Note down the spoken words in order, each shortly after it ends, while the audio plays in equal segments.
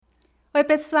Oi,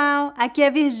 pessoal! Aqui é a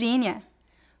Virgínia.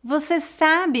 Você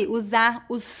sabe usar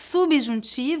o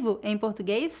subjuntivo em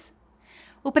português?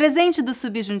 O presente do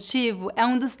subjuntivo é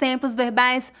um dos tempos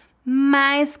verbais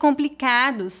mais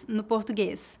complicados no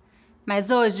português. Mas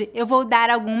hoje eu vou dar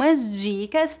algumas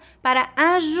dicas para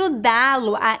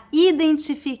ajudá-lo a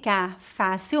identificar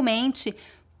facilmente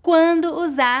quando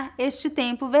usar este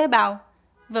tempo verbal.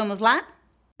 Vamos lá?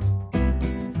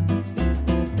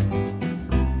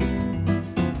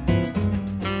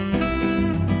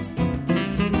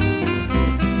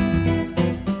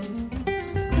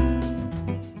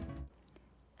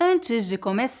 Antes de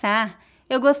começar,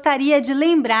 eu gostaria de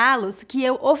lembrá-los que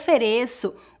eu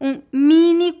ofereço um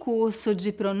mini curso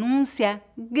de pronúncia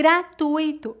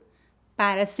gratuito.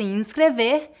 Para se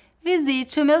inscrever,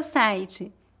 visite o meu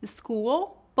site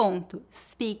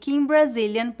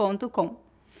school.speakingbrasilian.com.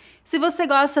 Se você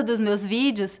gosta dos meus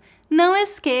vídeos, não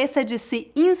esqueça de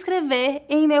se inscrever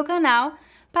em meu canal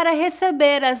para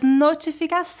receber as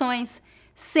notificações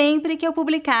sempre que eu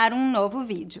publicar um novo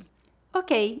vídeo.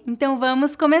 Ok, então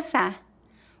vamos começar.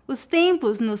 Os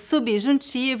tempos no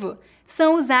subjuntivo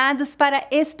são usados para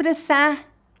expressar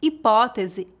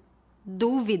hipótese,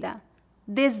 dúvida,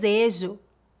 desejo,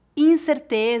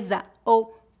 incerteza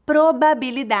ou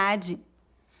probabilidade.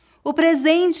 O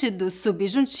presente do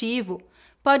subjuntivo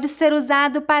pode ser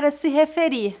usado para se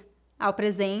referir ao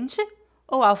presente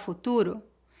ou ao futuro.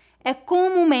 É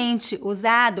comumente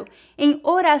usado em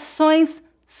orações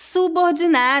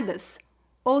subordinadas,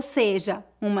 ou seja,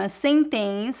 uma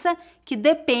sentença que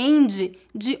depende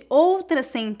de outra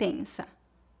sentença.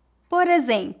 Por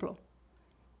exemplo,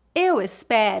 eu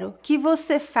espero que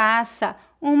você faça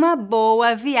uma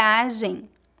boa viagem.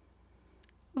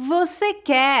 Você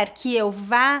quer que eu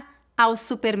vá ao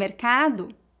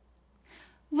supermercado?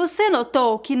 Você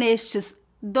notou que nestes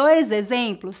dois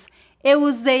exemplos eu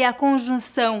usei a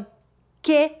conjunção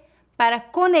que para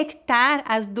conectar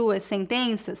as duas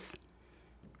sentenças?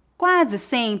 Quase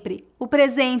sempre, o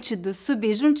presente do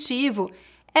subjuntivo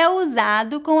é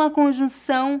usado com a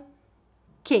conjunção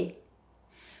que.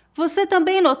 Você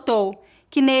também notou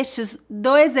que nestes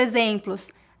dois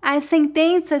exemplos as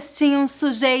sentenças tinham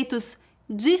sujeitos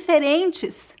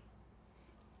diferentes?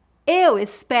 Eu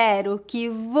espero que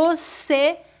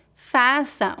você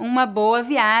faça uma boa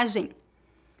viagem.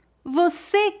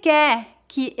 Você quer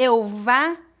que eu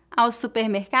vá ao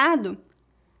supermercado?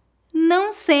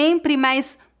 Não sempre,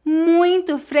 mas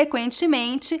muito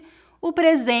frequentemente, o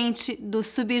presente do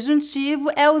subjuntivo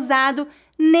é usado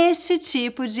neste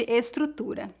tipo de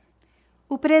estrutura.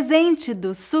 O presente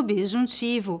do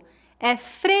subjuntivo é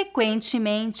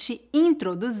frequentemente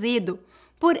introduzido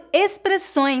por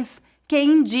expressões que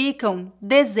indicam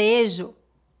desejo,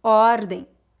 ordem,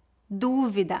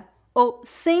 dúvida ou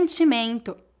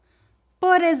sentimento.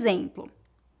 Por exemplo,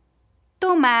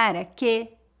 tomara que,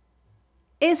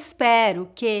 espero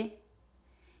que,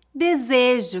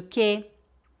 desejo que,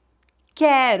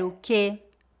 quero que,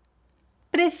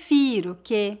 prefiro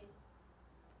que,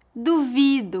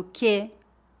 duvido que,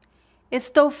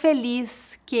 estou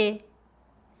feliz que,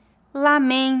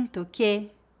 lamento que,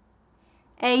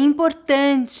 é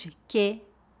importante que,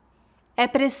 é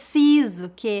preciso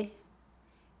que,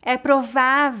 é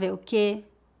provável que,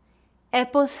 é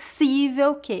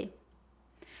possível que.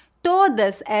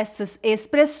 Todas essas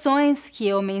expressões que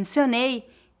eu mencionei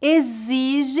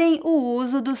exigem o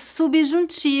uso do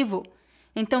subjuntivo.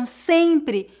 Então,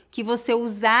 sempre que você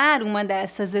usar uma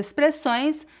dessas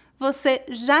expressões, você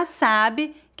já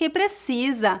sabe que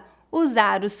precisa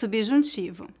usar o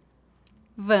subjuntivo.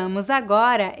 Vamos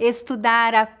agora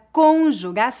estudar a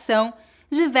conjugação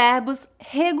de verbos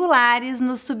regulares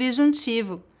no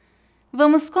subjuntivo.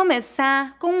 Vamos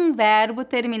começar com um verbo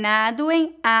terminado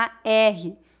em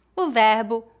AR, o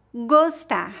verbo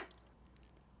gostar.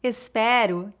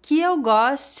 Espero que eu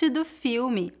goste do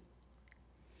filme.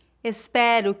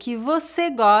 Espero que você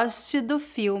goste do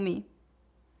filme.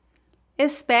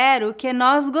 Espero que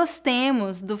nós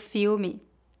gostemos do filme.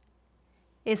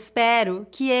 Espero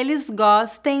que eles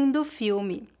gostem do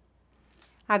filme.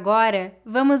 Agora,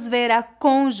 vamos ver a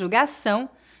conjugação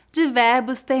de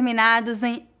verbos terminados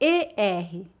em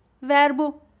ER,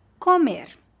 verbo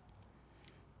comer.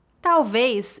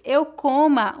 Talvez eu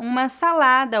coma uma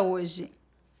salada hoje.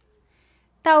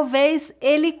 Talvez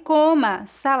ele coma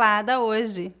salada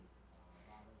hoje.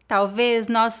 Talvez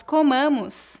nós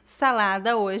comamos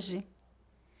salada hoje.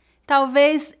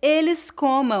 Talvez eles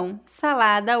comam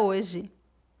salada hoje.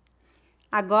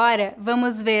 Agora,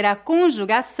 vamos ver a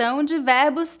conjugação de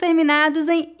verbos terminados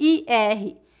em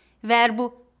IR,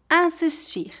 verbo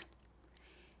assistir.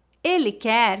 Ele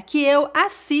quer que eu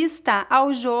assista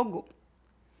ao jogo.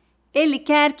 Ele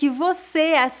quer que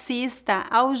você assista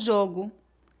ao jogo.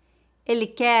 Ele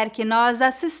quer que nós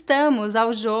assistamos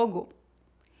ao jogo.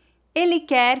 Ele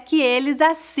quer que eles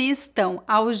assistam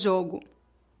ao jogo.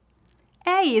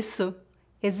 É isso.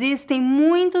 Existem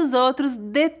muitos outros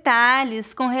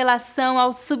detalhes com relação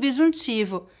ao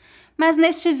subjuntivo, mas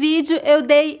neste vídeo eu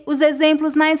dei os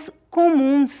exemplos mais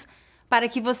comuns para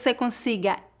que você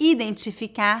consiga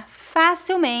identificar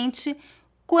facilmente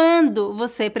quando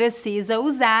você precisa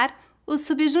usar o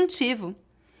subjuntivo.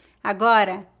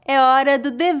 Agora é hora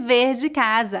do dever de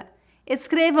casa.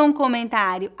 Escreva um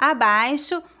comentário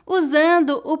abaixo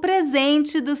usando o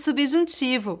presente do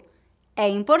subjuntivo. É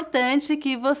importante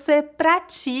que você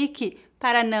pratique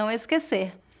para não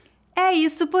esquecer. É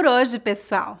isso por hoje,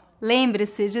 pessoal.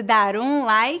 Lembre-se de dar um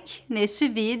like neste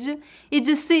vídeo e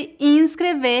de se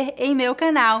inscrever em meu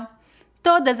canal.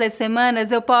 Todas as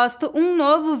semanas eu posto um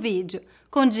novo vídeo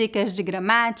com dicas de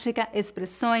gramática,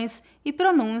 expressões e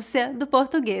pronúncia do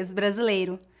português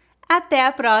brasileiro. Até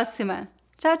a próxima!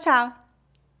 Tchau, tchau!